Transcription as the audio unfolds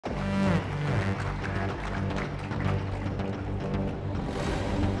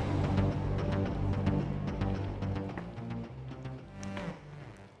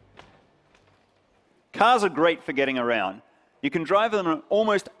Cars are great for getting around. You can drive them an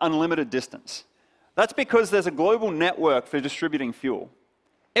almost unlimited distance. That's because there's a global network for distributing fuel.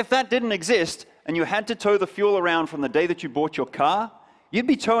 If that didn't exist, and you had to tow the fuel around from the day that you bought your car, you'd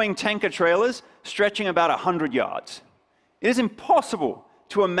be towing tanker trailers stretching about 100 yards. It is impossible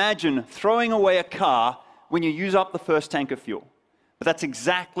to imagine throwing away a car when you use up the first tank of fuel. But that's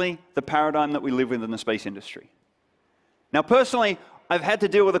exactly the paradigm that we live with in the space industry. Now, personally, I've had to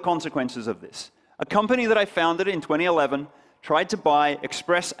deal with the consequences of this. A company that I founded in 2011 tried to buy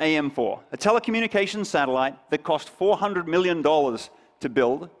Express AM4, a telecommunications satellite that cost $400 million to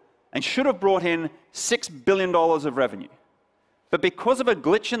build and should have brought in $6 billion of revenue. But because of a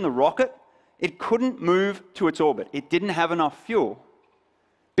glitch in the rocket, it couldn't move to its orbit. It didn't have enough fuel.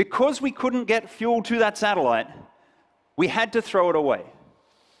 Because we couldn't get fuel to that satellite, we had to throw it away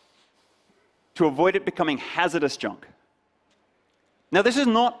to avoid it becoming hazardous junk. Now, this is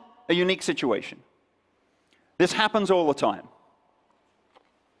not a unique situation. This happens all the time.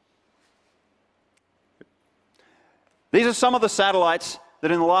 These are some of the satellites that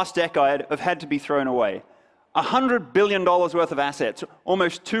in the last decade have had to be thrown away. $100 billion worth of assets,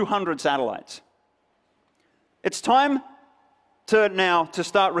 almost 200 satellites. It's time now to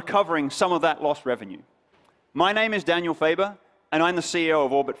start recovering some of that lost revenue. My name is Daniel Faber, and I'm the CEO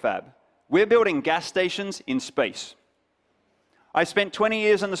of OrbitFab. We're building gas stations in space. I spent 20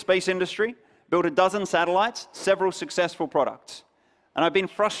 years in the space industry, built a dozen satellites, several successful products. And I've been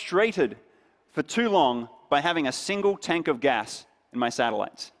frustrated for too long by having a single tank of gas in my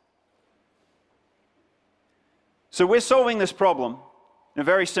satellites. So we're solving this problem in a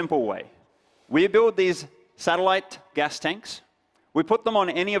very simple way. We build these satellite gas tanks. We put them on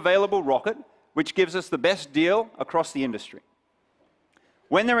any available rocket, which gives us the best deal across the industry.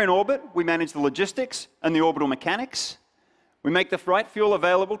 When they're in orbit, we manage the logistics and the orbital mechanics. We make the right fuel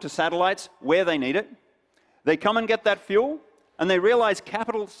available to satellites where they need it. They come and get that fuel, and they realize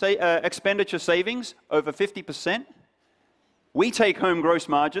capital expenditure savings over 50%. We take home gross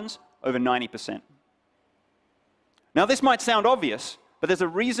margins over 90%. Now, this might sound obvious, but there's a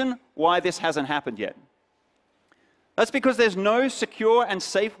reason why this hasn't happened yet. That's because there's no secure and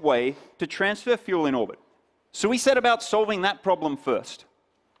safe way to transfer fuel in orbit. So we set about solving that problem first.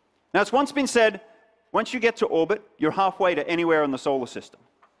 Now, it's once been said, once you get to orbit, you're halfway to anywhere in the solar system.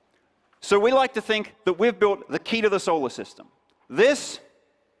 So we like to think that we've built the key to the solar system. This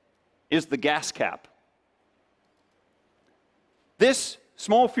is the gas cap. This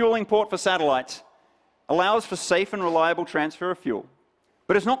small fueling port for satellites allows for safe and reliable transfer of fuel.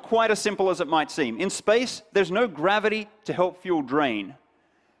 But it's not quite as simple as it might seem. In space, there's no gravity to help fuel drain.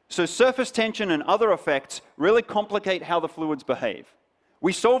 So surface tension and other effects really complicate how the fluids behave.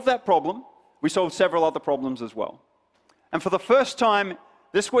 We solved that problem. We solved several other problems as well. And for the first time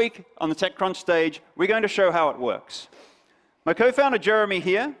this week on the TechCrunch stage, we're going to show how it works. My co-founder Jeremy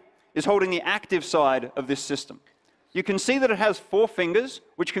here is holding the active side of this system. You can see that it has 4 fingers,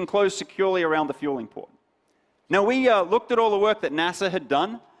 which can close securely around the fueling port. Now, we looked at all the work that NASA had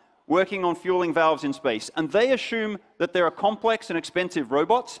done working on fueling valves in space, and they assume that there are complex and expensive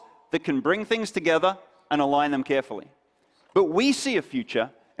robots that can bring things together and align them carefully. But we see a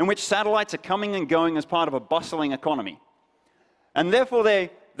future in which satellites are coming and going as part of a bustling economy. And therefore,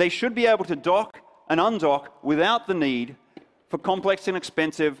 they should be able to dock and undock without the need for complex and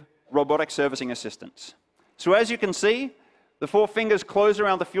expensive robotic servicing assistance. So as you can see, the 4 fingers close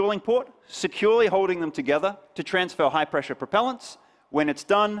around the fueling port, securely holding them together to transfer high-pressure propellants. When it's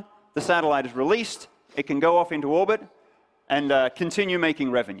done, the satellite is released. It can go off into orbit and continue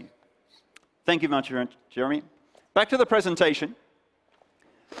making revenue. Thank you very much, Jeremy. Back to the presentation.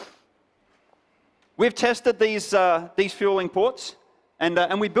 We've tested these fueling ports,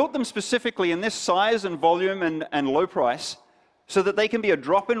 and we built them specifically in this size and volume and low price so that they can be a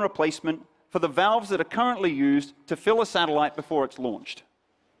drop-in replacement for the valves that are currently used to fill a satellite before it's launched.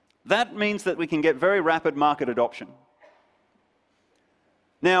 That means that we can get very rapid market adoption.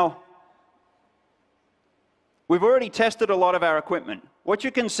 Now, we've already tested a lot of our equipment. What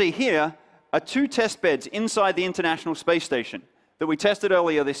you can see here are 2 test beds inside the International Space Station that we tested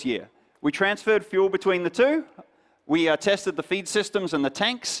earlier this year. We transferred fuel between the 2. We tested the feed systems and the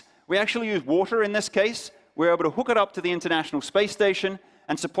tanks. We actually used water in this case. We were able to hook it up to the International Space Station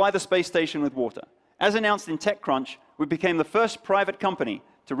and supply the space station with water. As announced in TechCrunch, we became the first private company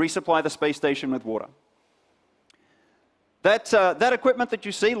to resupply the space station with water. That equipment that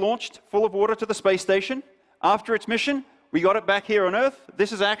you see launched full of water to the space station. After its mission, we got it back here on Earth.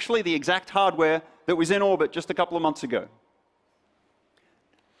 This is actually the exact hardware that was in orbit just a couple of months ago.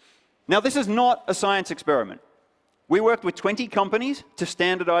 Now, this is not a science experiment. We worked with 20 companies to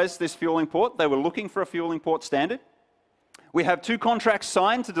standardize this fueling port. They were looking for a fueling port standard. We have 2 contracts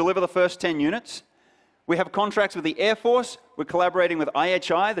signed to deliver the first 10 units. We have contracts with the Air Force. We're collaborating with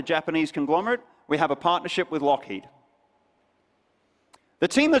IHI, the Japanese conglomerate. We have a partnership with Lockheed. The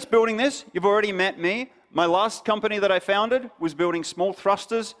team that's building this, you've already met me. My last company that I founded was building small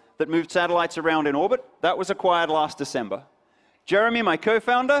thrusters that moved satellites around in orbit. That was acquired last December. Jeremy, my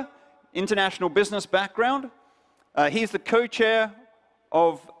co-founder, international business background. He's the co-chair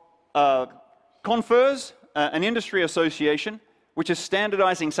of CONFERS, an industry association, which is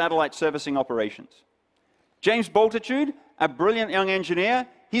standardizing satellite servicing operations. James Boltitude, a brilliant young engineer.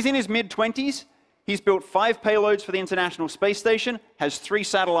 He's in his mid-20s. He's built 5 payloads for the International Space Station, has 3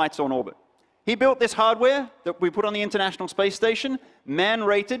 satellites on orbit. He built this hardware that we put on the International Space Station,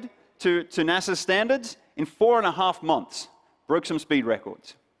 man-rated to NASA's standards, in 4.5 months. Broke some speed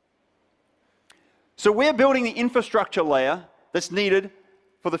records. So we're building the infrastructure layer that's needed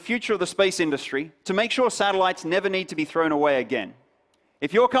for the future of the space industry to make sure satellites never need to be thrown away again.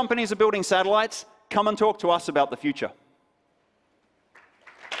 If your companies are building satellites, come and talk to us about the future.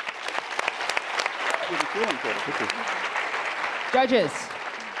 Judges.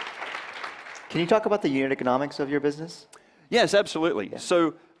 Can you talk about the unit economics of your business? Yes, absolutely. Yeah.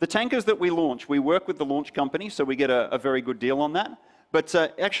 So the tankers that we launch, we work with the launch company, so we get a very good deal on that. But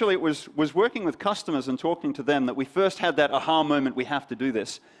actually, it was working with customers and talking to them that we first had that aha moment, we have to do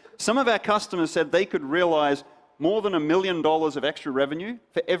this. Some of our customers said they could realize more than $1 million of extra revenue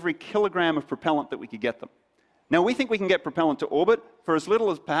for every kilogram of propellant that we could get them. Now, we think we can get propellant to orbit for as little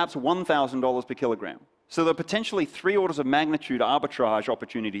as perhaps $1,000 per kilogram. So there are potentially 3 orders of magnitude arbitrage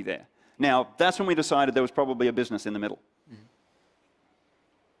opportunity there. Now, that's when we decided there was probably a business in the middle.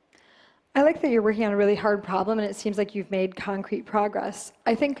 I like that you're working on a really hard problem, and it seems like you've made concrete progress.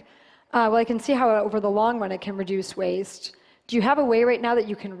 I think, well, I can see how over the long run it can reduce waste. Do you have a way right now that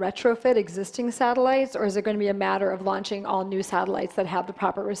you can retrofit existing satellites, or is it going to be a matter of launching all new satellites that have the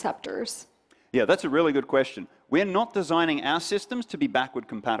proper receptors? Yeah, that's a really good question. We're not designing our systems to be backward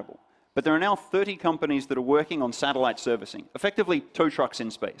compatible, but there are now 30 companies that are working on satellite servicing, effectively tow trucks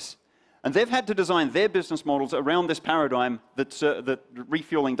in space. And they've had to design their business models around this paradigm that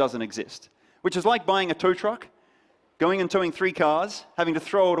refueling doesn't exist, which is like buying a tow truck, going and towing 3 cars, having to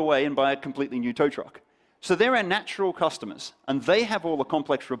throw it away and buy a completely new tow truck. So they're our natural customers, and they have all the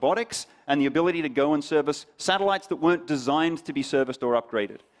complex robotics and the ability to go and service satellites that weren't designed to be serviced or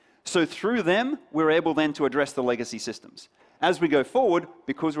upgraded. So through them, we're able then to address the legacy systems. As we go forward,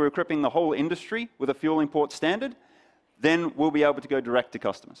 because we're equipping the whole industry with a fueling port standard, then we'll be able to go direct to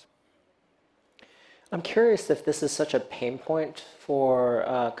customers. I'm curious if this is such a pain point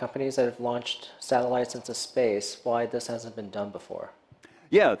for companies that have launched satellites into space, why this hasn't been done before.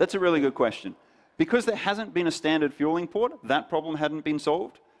 Yeah, that's a really good question. Because there hasn't been a standard fueling port, that problem hadn't been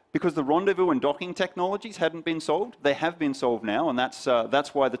solved. Because the rendezvous and docking technologies hadn't been solved, they have been solved now, and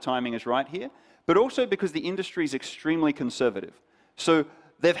that's why the timing is right here. But also because the industry is extremely conservative. So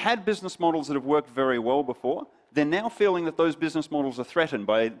they've had business models that have worked very well before. They're now feeling that those business models are threatened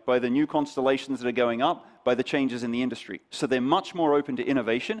by the new constellations that are going up, by the changes in the industry. So they're much more open to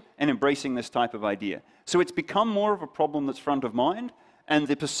innovation and embracing this type of idea. So it's become more of a problem that's front of mind, and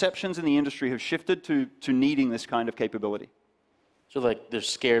the perceptions in the industry have shifted to needing this kind of capability. So like they're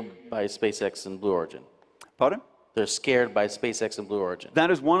scared by SpaceX and Blue Origin? Pardon? They're scared by SpaceX and Blue Origin.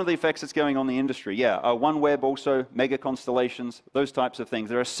 That is one of the effects that's going on in the industry, yeah. OneWeb also, mega constellations, those types of things.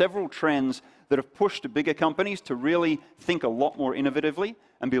 There are several trends that have pushed bigger companies to really think a lot more innovatively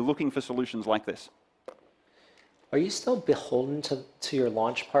and be looking for solutions like this. Are you still beholden to your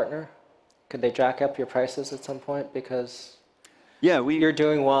launch partner? Could they jack up your prices at some point because you're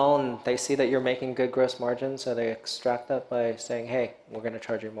doing well and they see that you're making good gross margins, so they extract that by saying, hey, we're going to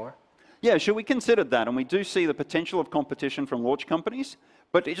charge you more? Yeah, sure, we considered that, and we do see the potential of competition from launch companies,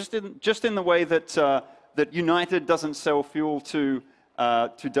 but it just in the way that, that United doesn't sell fuel to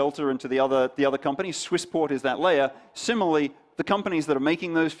Delta and to the other companies. Swissport is that layer. Similarly, the companies that are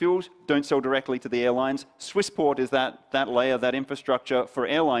making those fuels don't sell directly to the airlines. Swissport is that layer, that infrastructure for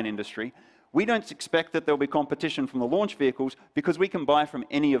airline industry. We don't expect that there'll be competition from the launch vehicles because we can buy from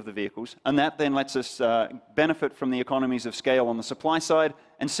any of the vehicles, and that then lets us benefit from the economies of scale on the supply side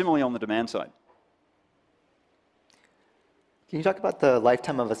and similarly on the demand side. Can you talk about the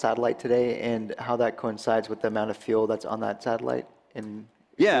lifetime of a satellite today and how that coincides with the amount of fuel that's on that satellite?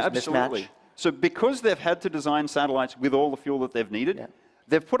 Yeah, absolutely. Mismatch? So because they've had to design satellites with all the fuel that they've needed,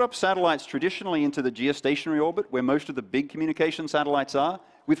 they've put up satellites traditionally into the geostationary orbit, where most of the big communication satellites are,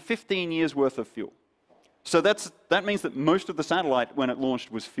 with 15 years worth of fuel. So that means that most of the satellite, when it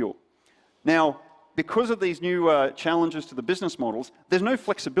launched, was fuel. Now, because of these new challenges to the business models, there's no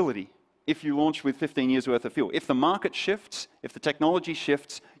flexibility if you launch with 15 years worth of fuel. If the market shifts, if the technology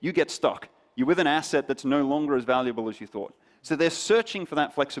shifts, you get stuck. You're with an asset that's no longer as valuable as you thought. So they're searching for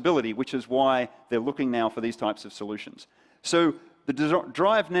that flexibility, which is why they're looking now for these types of solutions. So the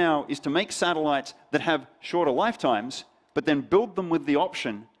drive now is to make satellites that have shorter lifetimes, but then build them with the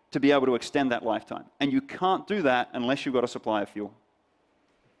option to be able to extend that lifetime. And you can't do that unless you've got a supply of fuel.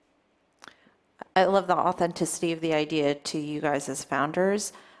 I love the authenticity of the idea to you guys as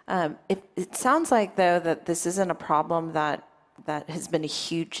founders. It sounds like, though, that this isn't a problem that has been a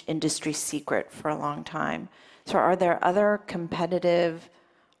huge industry secret for a long time. So are there other competitive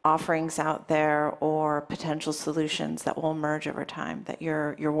offerings out there or potential solutions that will emerge over time that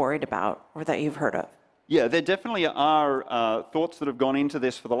you're worried about or that you've heard of? Yeah, there definitely are thoughts that have gone into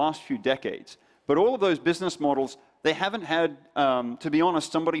this for the last few decades. But all of those business models, they haven't had, to be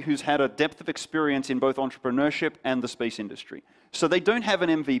honest, somebody who's had a depth of experience in both entrepreneurship and the space industry. So they don't have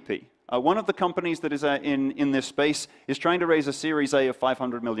an MVP. One of the companies that is in this space is trying to raise a Series A of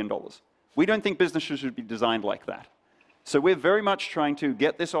 $500 million. We don't think businesses should be designed like that. So we're very much trying to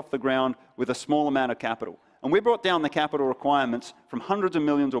get this off the ground with a small amount of capital. And we brought down the capital requirements from hundreds of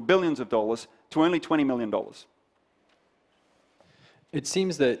millions or billions of dollars to only $20 million. It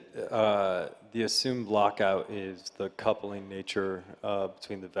seems that the assumed lockout is the coupling nature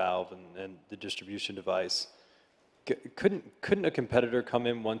between the valve and the distribution device. Couldn't a competitor come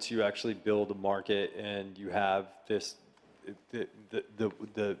in once you actually build a market and you have this,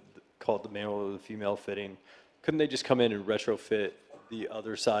 call it the male or the female fitting? Couldn't they just come in and retrofit the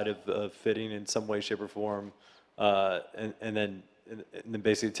other side of fitting in some way, shape, or form, and then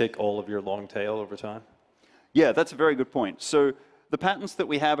basically take all of your long tail over time? Yeah, that's a very good point. So the patents that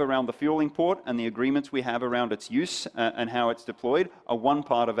we have around the fueling port and the agreements we have around its use and how it's deployed are one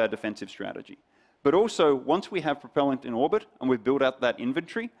part of our defensive strategy. But also, once we have propellant in orbit and we've built out that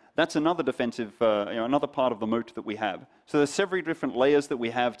inventory, that's another defensive, another part of the moat that we have. So there's several different layers that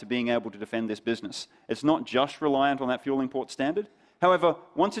we have to being able to defend this business. It's not just reliant on that fueling port standard. However,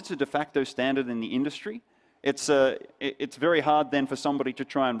 once it's a de facto standard in the industry, it's very hard then for somebody to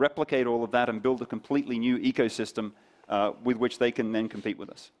try and replicate all of that and build a completely new ecosystem with which they can then compete with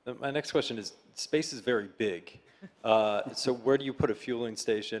us. My next question is, space is very big. So where do you put a fueling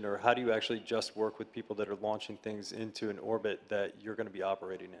station, or how do you actually just work with people that are launching things into an orbit that you're going to be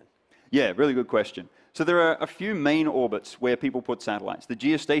operating in? Yeah, really good question. So there are a few main orbits where people put satellites. The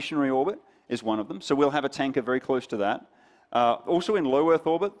geostationary orbit is one of them, so we'll have a tanker very close to that. Also in low Earth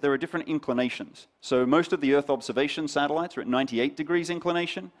orbit, there are different inclinations. So most of the Earth observation satellites are at 98 degrees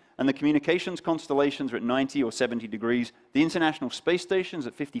inclination, and the communications constellations are at 90 or 70 degrees. The International Space Station's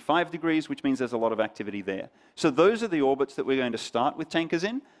at 55 degrees, which means there's a lot of activity there. So those are the orbits that we're going to start with tankers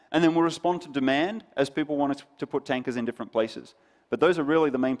in, and then we'll respond to demand as people want us to put tankers in different places. But those are really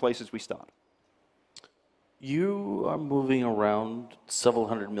the main places we start. You are moving around several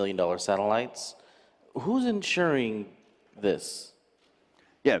 $100 million satellites. Who's ensuring this?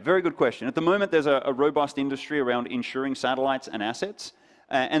 Yeah, very good question. At the moment, there's a robust industry around insuring satellites and assets.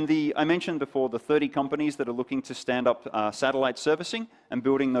 I mentioned before the 30 companies that are looking to stand up satellite servicing and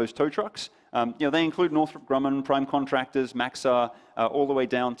building those tow trucks. They include Northrop Grumman, prime contractors, Maxar, all the way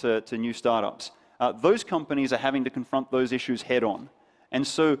down to new startups. Those companies are having to confront those issues head on. And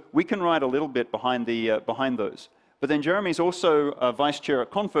so we can ride a little bit behind those. But then Jeremy's also vice chair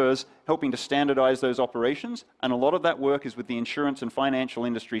at Confers, helping to standardize those operations. And a lot of that work is with the insurance and financial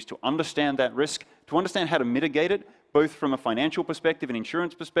industries to understand that risk, to understand how to mitigate it, both from a financial perspective, an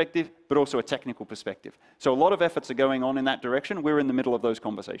insurance perspective, but also a technical perspective. So a lot of efforts are going on in that direction. We're in the middle of those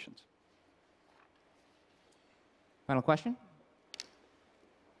conversations. Final question?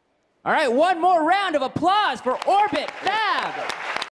 All right, one more round of applause for Orbit Fab.